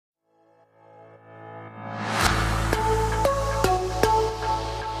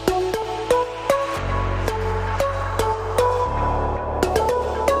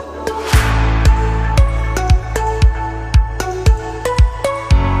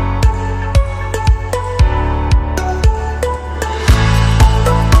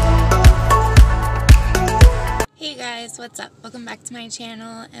what's up? Welcome back to my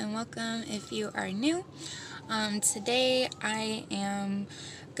channel, and welcome if you are new. Today I am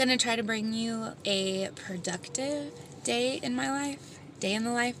gonna try to bring you a productive day in my life, day in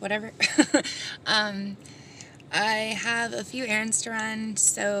the life, whatever. I have a few errands to run,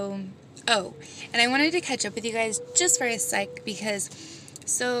 so and I wanted to catch up with you guys just for a sec because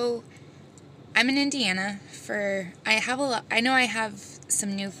I'm in Indiana I know I have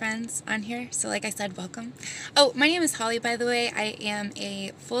some new friends on here, so like I said, welcome. Oh, my name is Holly, by the way. I am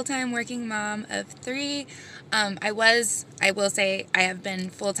a full-time working mom of 3. I will say I have been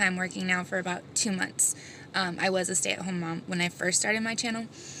full-time working now for about 2 months. I was a stay-at-home mom when I first started my channel.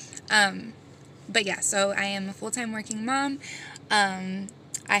 But yeah, so I am a full-time working mom.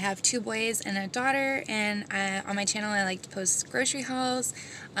 I have 2 boys and a daughter, and on my channel I like to post grocery hauls,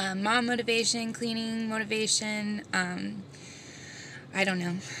 mom motivation, cleaning motivation, I don't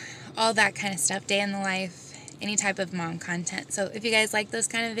know, all that kind of stuff, day in the life, any type of mom content. So if you guys like those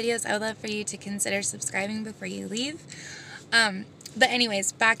kind of videos, I would love for you to consider subscribing before you leave. But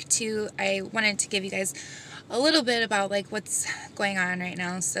anyways, I wanted to give you guys a little bit about like what's going on right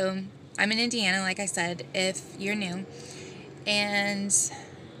now. So I'm in Indiana, like I said, if you're new, and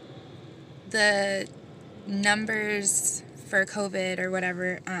the numbers for COVID or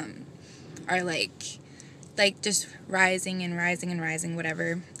whatever are like just rising and rising and rising,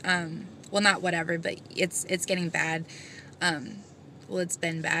 whatever. Well, not whatever, but it's getting bad. Well, it's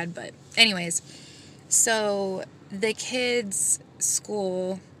been bad, but anyways, so the kids'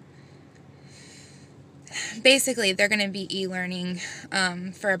 school, basically they're going to be e-learning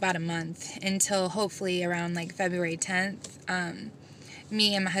for about a month until hopefully around like February 10th.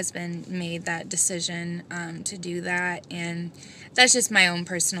 Me and my husband made that decision to do that, and that's just my own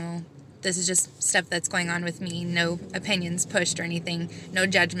personal, this is just stuff that's going on with me, no opinions pushed or anything, no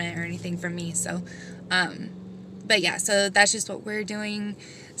judgment or anything from me. So but yeah, so that's just what we're doing.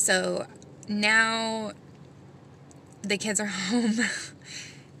 So now the kids are home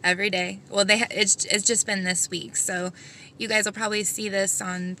every day. Well, it's just been this week, so you guys will probably see this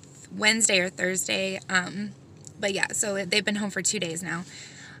on Wednesday or Thursday. But yeah, so they've been home for 2 days now.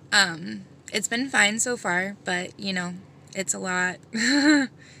 It's been fine so far, but you know, it's a lot.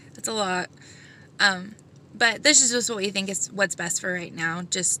 It's a lot. But this is just what we think is what's best for right now,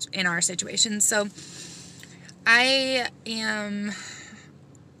 just in our situation. So I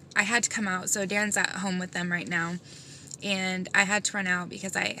had to come out. So Darren's at home with them right now. And I had to run out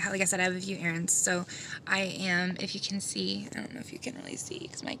because like I said, I have a few errands. So I am, if you can see, I don't know if you can really see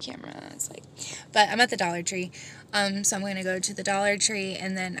because my camera is like, but I'm at the Dollar Tree. So I'm going to go to the Dollar Tree,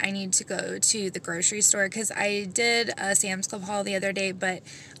 and then I need to go to the grocery store because I did a Sam's Club haul the other day, but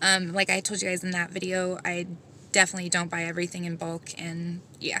like I told you guys in that video, I definitely don't buy everything in bulk, and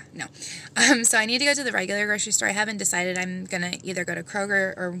yeah, no. So I need to go to the regular grocery store. I haven't decided. I'm going to either go to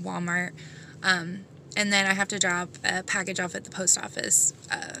Kroger or Walmart. And then I have to drop a package off at the post office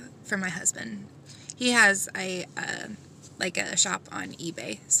for my husband. He has a shop on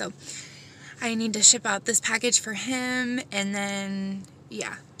eBay, so I need to ship out this package for him. And then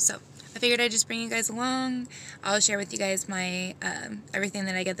yeah, so I figured I'd just bring you guys along. I'll share with you guys my everything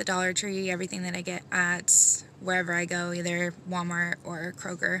that I get at the Dollar Tree, everything that I get at wherever I go, either Walmart or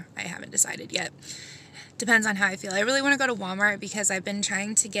Kroger. I haven't decided yet. Depends on how I feel. I really want to go to Walmart because I've been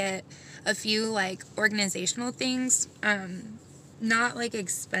trying to get a few like organizational things, not like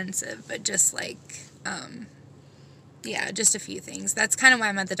expensive, but just like yeah, just a few things. That's kind of why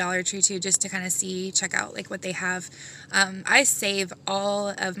I'm at the Dollar Tree too, just to kind of check out like what they have. I save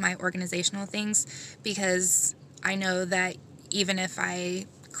all of my organizational things because I know that even if I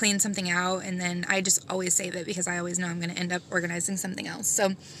clean something out, and then I just always save it because I always know I'm going to end up organizing something else.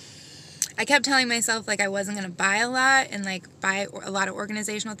 So I kept telling myself like I wasn't going to buy a lot and like buy a lot of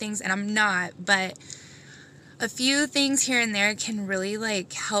organizational things, and I'm not, but a few things here and there can really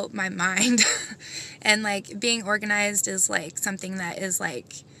like help my mind. And like being organized is like something that is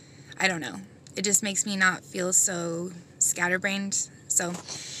like, I don't know, it just makes me not feel so scatterbrained. So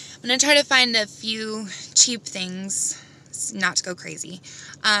I'm going to try to find a few cheap things, not to go crazy,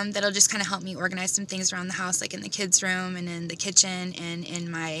 that'll just kind of help me organize some things around the house, like in the kids' room and in the kitchen and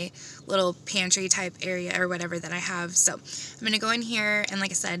in my little pantry type area or whatever that I have. So I'm going to go in here, and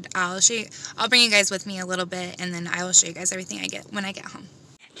like I said, I'll bring you guys with me a little bit, and then I will show you guys everything I get when I get home.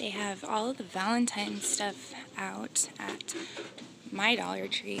 They have all of the Valentine's stuff out at my Dollar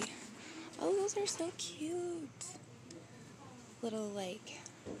Tree. Oh, those are so cute. Little like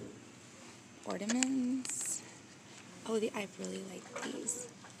ornaments. Oh, I really like these.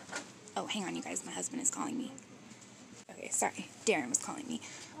 Oh, hang on, you guys. My husband is calling me. Okay. Okay, sorry. Darren was calling me.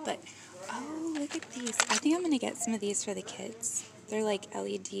 But, oh, look at these. I think I'm going to get some of these for the kids. They're like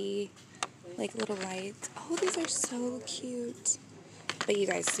LED, like little lights. Oh, these are so cute. But you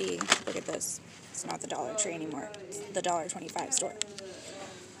guys see, look at this. It's not the Dollar Tree anymore. It's the $1.25 store.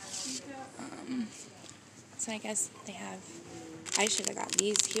 So I guess they have, I should have got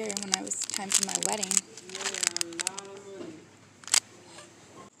these here when I was time for my wedding.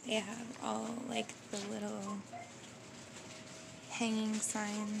 They have all like the little hanging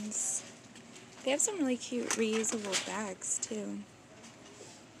signs. They have some really cute reusable bags too.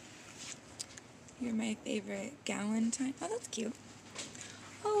 You're my favorite Galentine. Oh, that's cute.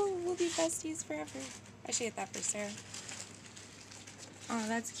 Oh, we'll be besties forever. I should get that for Sarah. Oh,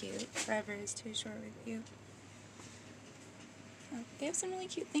 that's cute. Forever is too short with you. Oh, they have some really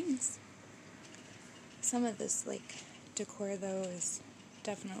cute things. Some of this like decor though is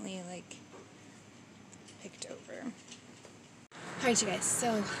definitely like picked over. Alright you guys,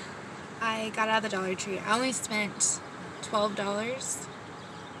 so I got out of the Dollar Tree. I only spent $12.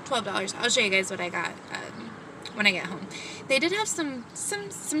 I'll show you guys what I got when I get home. They did have some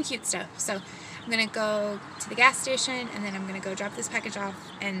cute stuff. So I'm gonna go to the gas station and then I'm gonna go drop this package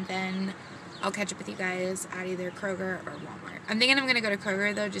off and then I'll catch up with you guys at either Kroger or Walmart. I'm thinking I'm gonna go to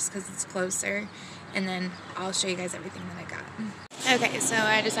Kroger though just because it's closer and then I'll show you guys everything that I got. Okay, so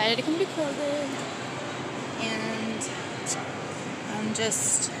I decided to come to Kroger and I'm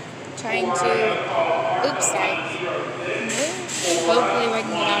just trying to, oops, sorry. Hopefully we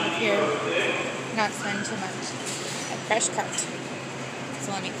can get out of here, not spend too much. A fresh cart.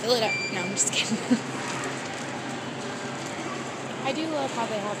 So let me fill it up. No, I'm just kidding. I do love how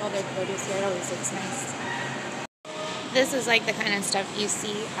they have all their produce here. It always looks nice. This is like the kind of stuff you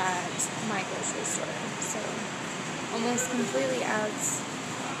see at my grocery store. So almost completely out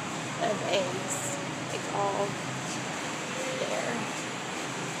of eggs. Like all there.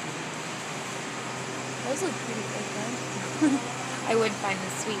 Those look pretty good though. I would find the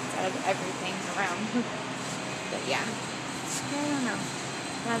sweets out of everything around. But yeah. I don't know.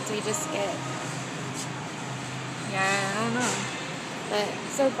 Perhaps we just get, I don't know. But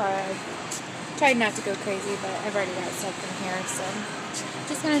so far I've tried not to go crazy, but I've already got stuff in here, so I'm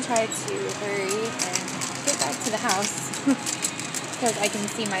just going to try to hurry and get back to the house. Because I can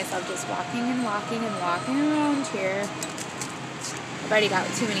see myself just walking around here. I've already got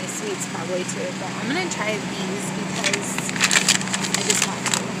too many sweets probably too, but I'm going to try these because I just want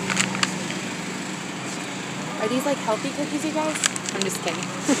to. Are these like healthy cookies, you guys? I'm just kidding.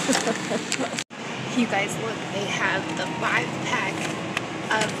 You guys, look, they have the 5-pack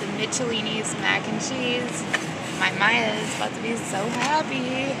of the Michelini's mac and cheese. My Maya is about to be so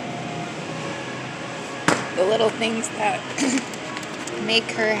happy. The little things that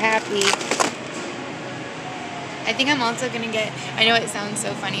make her happy. I think I'm also going to get, I know it sounds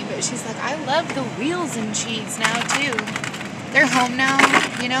so funny, but she's like, I love the wheels and cheese now too. They're home now,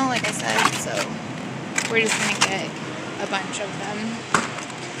 you know, like I said, so we're just going to get a bunch of them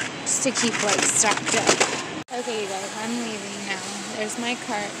just to keep like stocked up. Okay you guys, I'm leaving now. There's my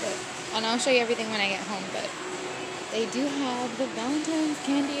cart, and I'll show you everything when I get home, but they do have the Valentine's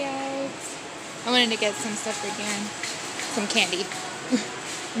candy out. I wanted to get some stuff for Darren, some candy.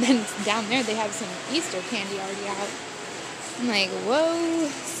 And then down there they have some Easter candy already out. I'm like, whoa,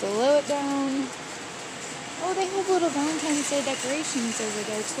 slow it down. Oh, they have little Valentine's Day decorations over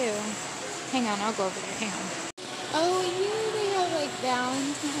there too. Hang on, I'll go over there, hang on. Oh yeah, they have like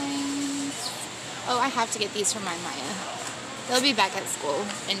Valentine's. Oh, I have to get these for my Maya. They'll be back at school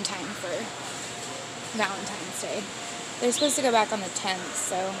in time for Valentine's Day. They're supposed to go back on the 10th,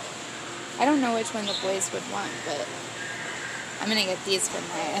 so I don't know which one the boys would want, but I'm gonna get these for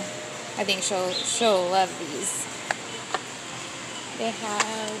Maya. I think she'll love these. They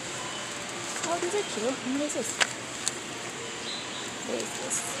have, oh, these are cute. What is this? What is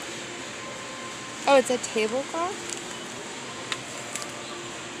this? Oh, it's a tablecloth?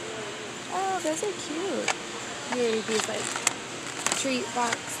 Oh, those are cute. Here are these like treat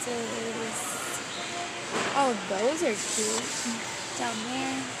boxes. Oh, those are cute. Down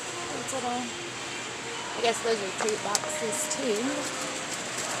there, those little, I guess those are treat boxes too.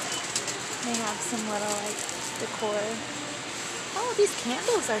 They have some little like decor. Oh, these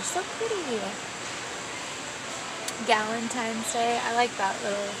candles are so pretty. Galentine's Day. I like that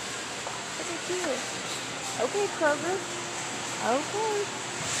little. Those are cute. Okay, Kroger. Okay.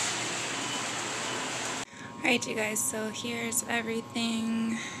 Alright, you guys. So here's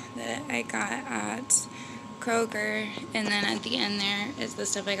everything that I got at Kroger, and then at the end there is the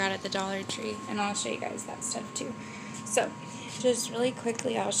stuff I got at the Dollar Tree, and I'll show you guys that stuff too. So Just really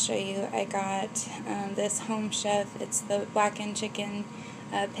quickly, I'll show you. I got this Home Chef. It's the blackened chicken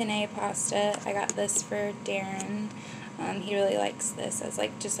penne pasta. I got this for Darren. He really likes this as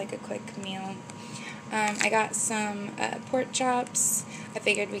just like a quick meal. I got some pork chops. I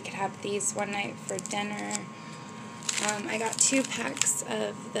figured we could have these one night for dinner. I got 2 packs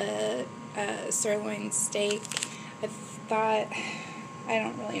of the sirloin steak. I thought, I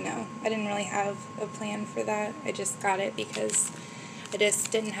don't really know. I didn't really have a plan for that. I just got it because I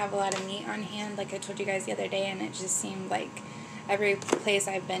just didn't have a lot of meat on hand, like I told you guys the other day, and it just seemed like every place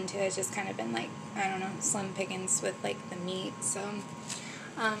I've been to has just kind of been I don't know, slim pickings with the meat. So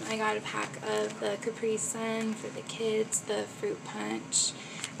I got a pack of the Capri Sun for the kids, the fruit punch.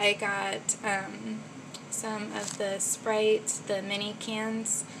 I got some of the Sprite, the mini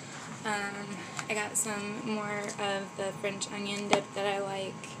cans. I got some more of the French onion dip that I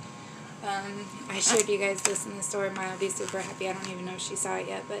like. I showed you guys this in the store. Maya will be super happy. I don't even know if she saw it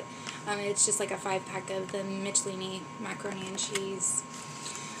yet, but it's just like a 5-pack of the Michelini macaroni and cheese.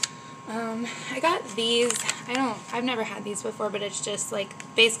 I got these. I've never had these before, but it's just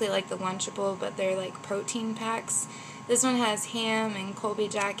basically like the Lunchable, but they're like protein packs. This one has ham and Colby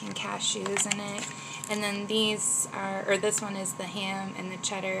Jack and cashews in it. And then these are, or this one is the ham and the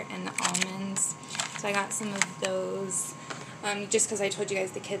cheddar and the almonds. So I got some of those. Just because I told you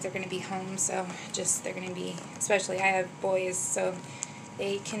guys the kids are going to be home, so they're going to be, especially I have boys, so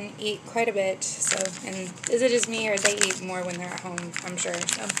they can eat quite a bit. So, and is it just me or they eat more when they're at home? I'm sure.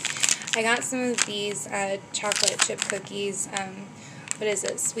 So I got some of these chocolate chip cookies. What is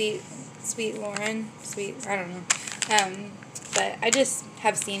it? Sweet Lauren? I don't know. But I just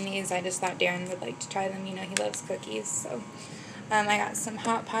have seen these. I just thought Darren would like to try them. You know, he loves cookies. So I got some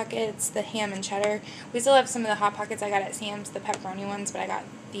Hot Pockets, the ham and cheddar. We still have some of the Hot Pockets I got at Sam's, the pepperoni ones, but I got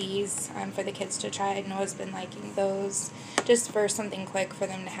these for the kids to try. Noah's been liking those just for something quick for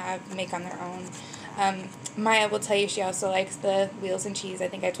them to make on their own. Maya will tell you she also likes the wheels and cheese. I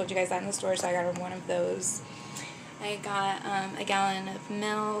think I told you guys that in the store, so I got her one of those. I got a gallon of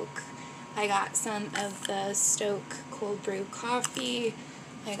milk. I got some of the Stoke cold brew coffee.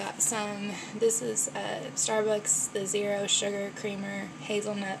 I got some, this is Starbucks, the Zero Sugar Creamer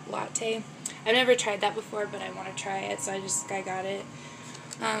Hazelnut Latte. I've never tried that before, but I want to try it, so I got it.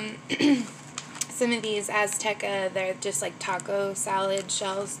 Some of these Azteca, they're just like taco salad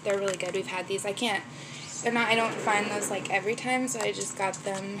shells. They're really good. We've had these. I don't find those every time, so I just got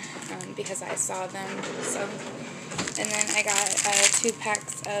them because I saw them. So, and then I got 2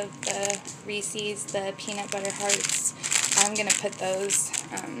 packs of the Reese's, the peanut butter hearts. I'm going to put those,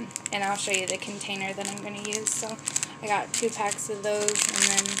 and I'll show you the container that I'm going to use. So I got 2 packs of those, and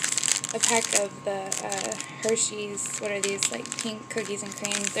then a pack of the Hershey's, what are these, pink cookies and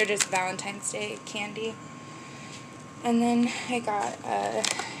cream. They're just Valentine's Day candy. And then I got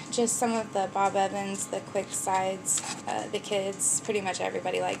just some of the Bob Evans, the quick sides. The kids, pretty much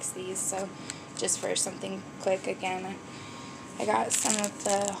everybody likes these, so just for something quick again. I got some of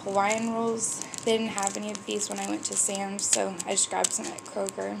the Hawaiian rolls. They didn't have any of these when I went to Sam's, so I just grabbed some at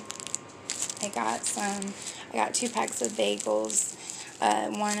Kroger. I got 2 packs of bagels,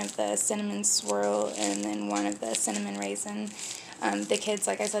 one of the cinnamon swirl, and then one of the cinnamon raisin. The kids,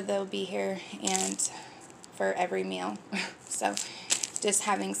 like I said, they'll be here and for every meal. So just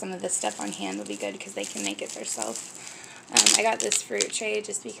having some of this stuff on hand will be good because they can make it themselves. I got this fruit tray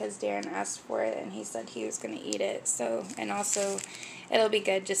just because Darren asked for it and he said he was going to eat it. So, and also it'll be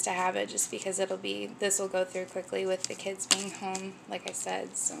good just to have it just because this will go through quickly with the kids being home, like I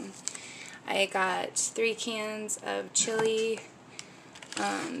said. So I got 3 cans of chili,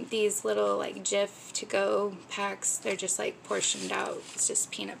 these little Jif to-go packs. They're just portioned out. It's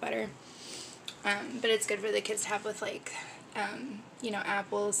just peanut butter. But it's good for the kids to have with you know,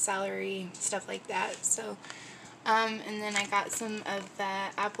 apples, celery, stuff like that. So and then I got some of the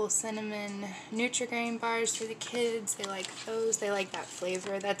apple cinnamon Nutri-Grain bars for the kids. They like those. They like that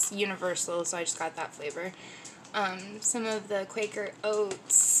flavor. That's universal, so I just got that flavor. Some of the Quaker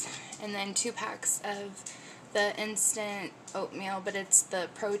oats, and then 2 packs of the instant oatmeal, but it's the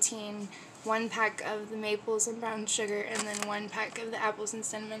protein. 1 pack of the maples and brown sugar, and then 1 pack of the apples and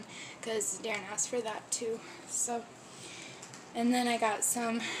cinnamon, because Darren asked for that too. So. And then I got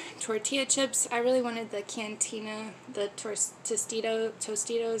some tortilla chips. I really wanted the Cantina, the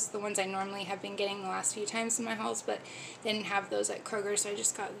Tostitos, the ones I normally have been getting the last few times in my hauls, but they didn't have those at Kroger, so I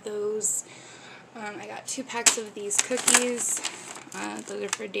just got those. I got 2 packs of these cookies. Those are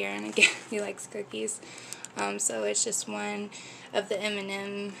for Darren again. He likes cookies. So it's just 1 of the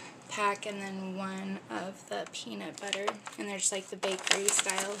M&M pack and then 1 of the peanut butter. And they're just the bakery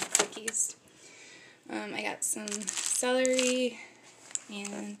style cookies. I got some celery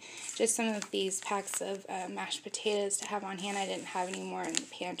and just some of these packs of mashed potatoes to have on hand. I didn't have any more in the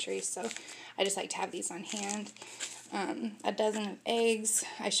pantry, so I just like to have these on hand. A dozen of eggs.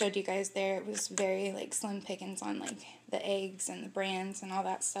 I showed you guys there. It was very like slim pickings on like the eggs and the brands and all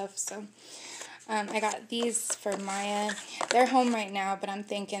that stuff. So I got these for Maya. They're home right now, but I'm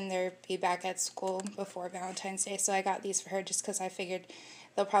thinking they'll be back at school before Valentine's Day. So I got these for her just because I figured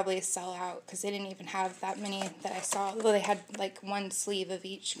they'll probably sell out because they didn't even have that many that I saw. Well, they had like one sleeve of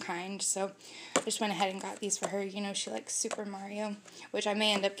each kind. So I just went ahead and got these for her. You know, she likes Super Mario, which I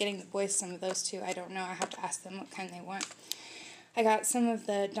may end up getting the boys some of those too. I don't know. I have to ask them what kind they want. I got some of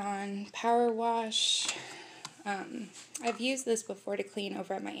the Dawn Power Wash. I've used this before to clean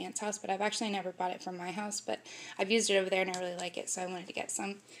over at my aunt's house, but I've actually never bought it from my house, but I've used it over there and I really like it, so I wanted to get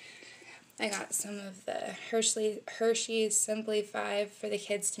some. I got some of the Hershey's Simply 5 for the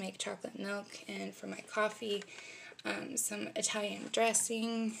kids to make chocolate milk, and for my coffee, some Italian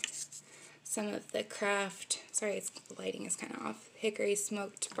dressing, some of the Kraft, sorry, the lighting is kind of off, hickory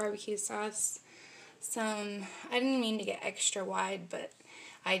smoked barbecue sauce, some, I didn't mean to get extra wide, but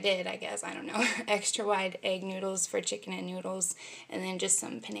I did, I guess, I don't know, extra wide egg noodles for chicken and noodles, and then just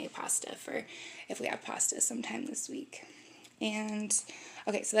some penne pasta for if we have pasta sometime this week. And,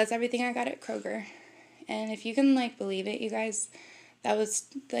 okay, so that's everything I got at Kroger. And if you can, like, believe it, you guys, that was,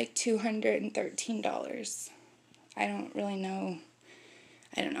 like, $213. I don't really know.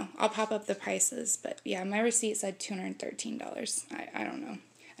 I don't know. I'll pop up the prices, but, yeah, my receipt said $213. I don't know.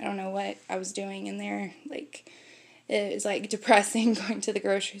 I don't know what I was doing in there, like, it was, like, depressing going to the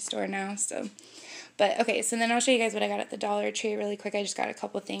grocery store now, so. But, okay, so then I'll show you guys what I got at the Dollar Tree really quick. I just got a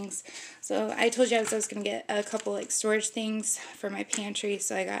couple things. So, I told you I was going to get a couple, like, storage things for my pantry.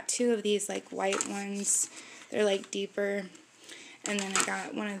 So, I got two of these, like, white ones. They're, like, deeper. And then I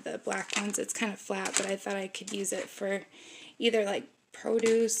got one of the black ones. It's kind of flat, but I thought I could use it for either, like,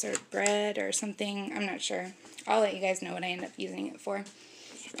 produce or bread or something. I'm not sure. I'll let you guys know what I end up using it for.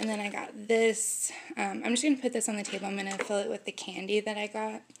 And then I got this. I'm just going to put this on the table. I'm going to fill it with the candy that I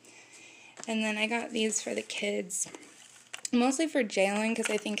got. And then I got these for the kids, mostly for Jalen because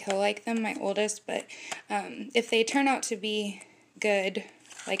I think he'll like them, my oldest. But if they turn out to be good,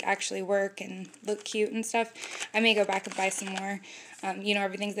 like actually work and look cute and stuff, I may go back and buy some more. You know,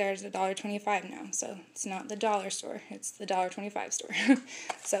 everything's there is $1.25 now, so it's not the dollar store, it's the $1.25 store.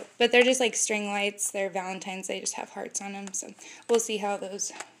 So, but they're just like string lights. They're Valentine's. They just have hearts on them. So we'll see how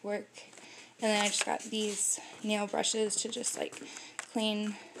those work. And then I just got these nail brushes to just like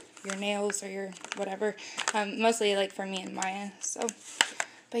clean your nails or your whatever. Mostly like for me and Maya. So,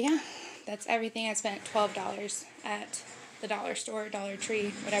 but yeah, that's everything. I spent $12 at the dollar store, Dollar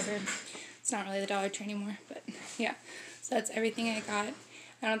Tree, whatever. It's not really the Dollar Tree anymore, but yeah. So that's everything I got.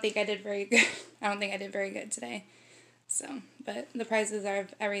 I don't think I did very good. I don't think I did very good today. So, but the prices are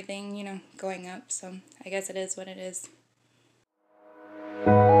of everything, you know, going up. So I guess it is what it is.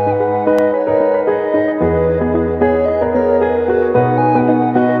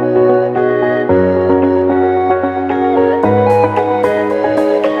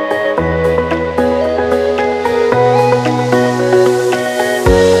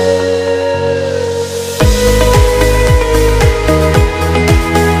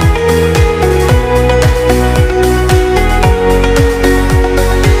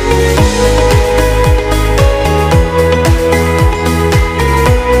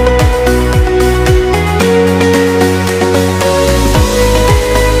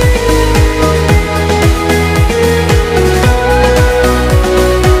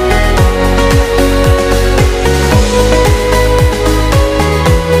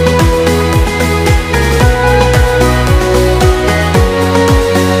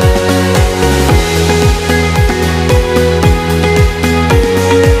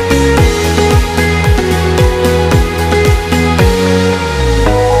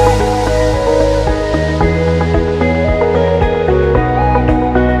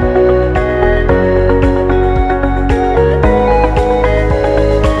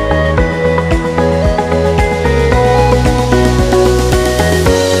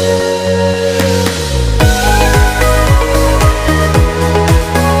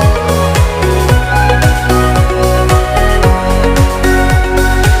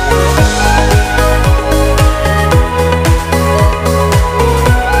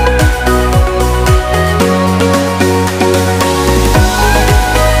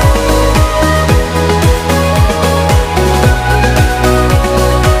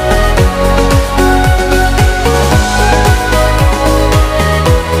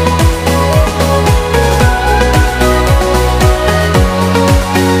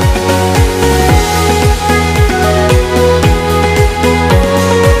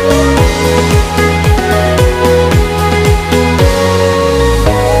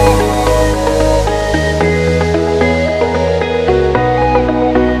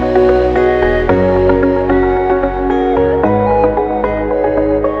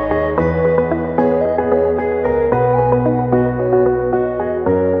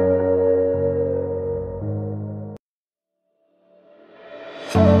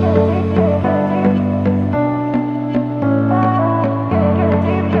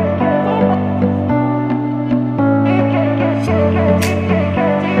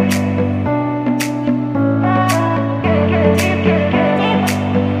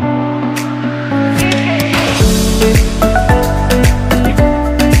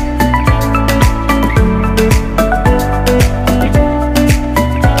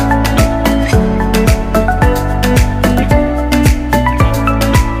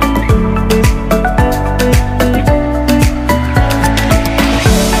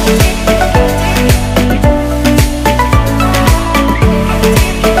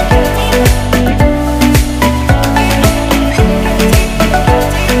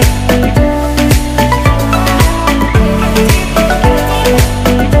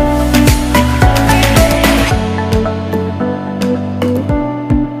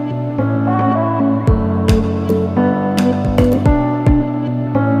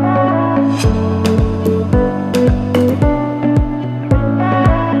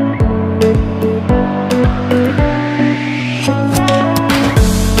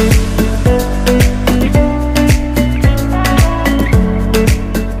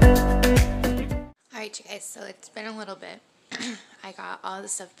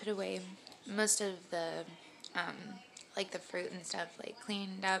 stuff put away. Most of the, like the fruit and stuff, like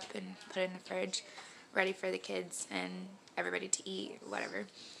cleaned up and put in the fridge, ready for the kids and everybody to eat, whatever.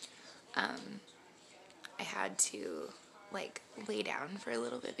 I had to like lay down for a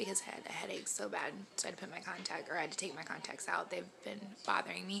little bit because I had a headache so bad, so I had to put my I had to take my contacts out. They've been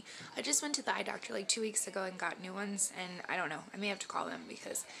bothering me. I just went to the eye doctor like 2 weeks ago and got new ones, and I don't know, I may have to call them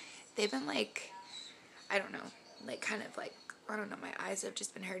because they've been like, I don't know, like kind of like, I don't know, my eyes have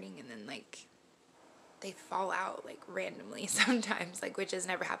just been hurting, and then like they fall out like randomly sometimes, like, which has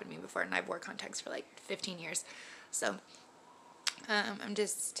never happened to me before, and I've wore contacts for like 15 years. So I'm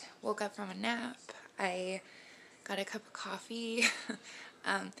just woke up from a nap. I got a cup of coffee,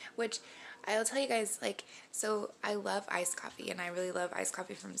 which I'll tell you guys, like, so I love iced coffee, and I really love iced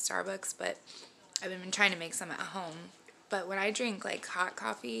coffee from Starbucks, but I've been trying to make some at home. But when I drink like hot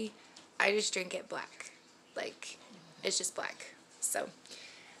coffee, I just drink it black, like it's just black. So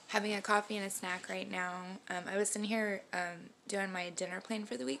having a coffee and a snack right now. I was sitting here doing my dinner plan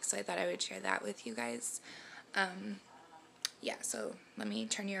for the week, so I thought I would share that with you guys. Yeah, so let me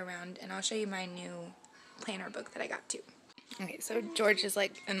turn you around and I'll show you my new planner book that I got too. Okay, so George is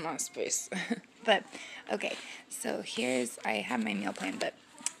like in lost space. But okay, so I have my meal plan, but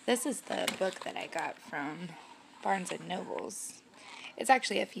this is the book that I got from Barnes and Nobles. It's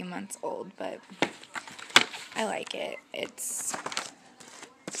actually a few months old, but I like it. It's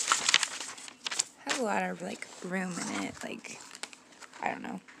has a lot of like room in it, like, I don't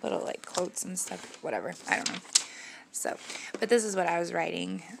know, little like quotes and stuff, whatever, I don't know. So, but this is what I was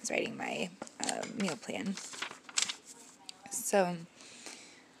writing. I was writing my meal plan. So,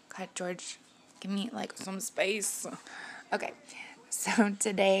 God, George, give me like some space. Okay, so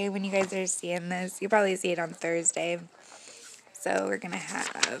today when you guys are seeing this, you'll probably see it on Thursday. So we're going to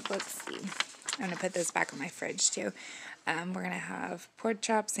have, let's see, I'm going to put this back on my fridge too. We're going to have pork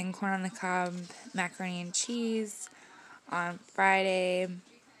chops and corn on the cob, macaroni and cheese on Friday.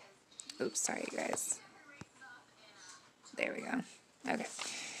 Oops, sorry you guys. There we go. Okay.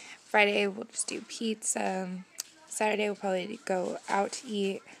 Friday, we'll just do pizza. Saturday, we'll probably go out to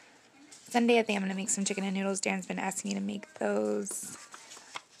eat. Sunday, I think I'm going to make some chicken and noodles. Darren's been asking me to make those.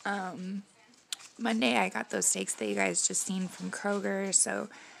 Monday, I got those steaks that you guys just seen from Kroger. So,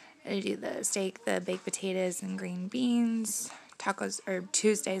 I do the steak, the baked potatoes, and green beans. Tacos, or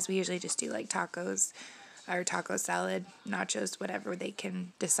Tuesdays, we usually just do like tacos or taco salad, nachos, whatever they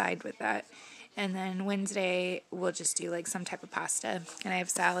can decide with that. And then Wednesday, we'll just do like some type of pasta. And I have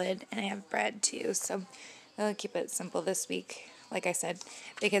salad and I have bread too. So I'll keep it simple this week. Like I said,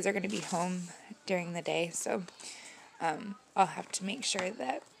 the kids are going to be home during the day. So I'll have to make sure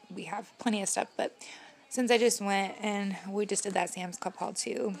that we have plenty of stuff. But since I just went and we just did that Sam's Club haul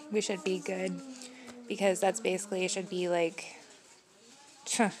too, we should be good. Because that's basically, it should be like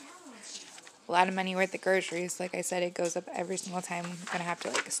a lot of money worth of groceries. Like I said, it goes up every single time. I'm going to have to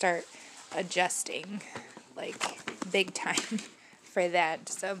like start adjusting like big time for that.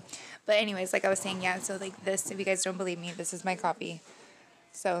 So, but anyways, like I was saying, yeah, so like this, if you guys don't believe me, this is my coffee.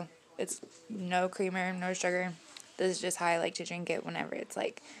 So it's no creamer, no sugar. This is just how I like to drink it whenever it's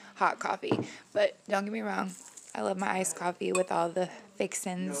like hot coffee. But don't get me wrong, I love my iced coffee with all the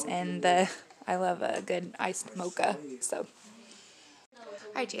fixins, and I love a good iced mocha. So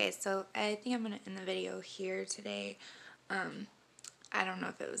alright, you guys, so I think I'm gonna end the video here today. I don't know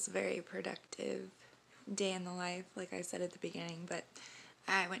if it was a very productive day in the life, like I said at the beginning, but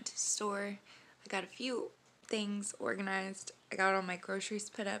I went to the store, I got a few things organized, I got all my groceries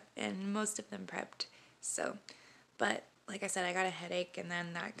put up, and most of them prepped. So, but like I said, I got a headache, and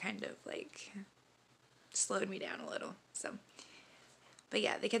then that kind of like slowed me down a little. So, but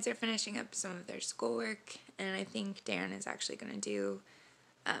yeah, the kids are finishing up some of their schoolwork, and I think Darren is actually going to do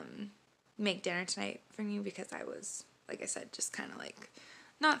make dinner tonight for me, because I was, like I said, just kind of like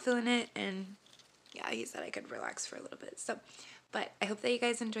not feeling it, and yeah, he said I could relax for a little bit. So, but I hope that you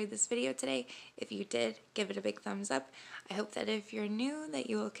guys enjoyed this video today. If you did, give it a big thumbs up. I hope that if you're new, that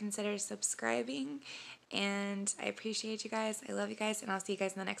you will consider subscribing, and I appreciate you guys. I love you guys, and I'll see you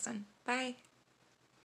guys in the next one. Bye!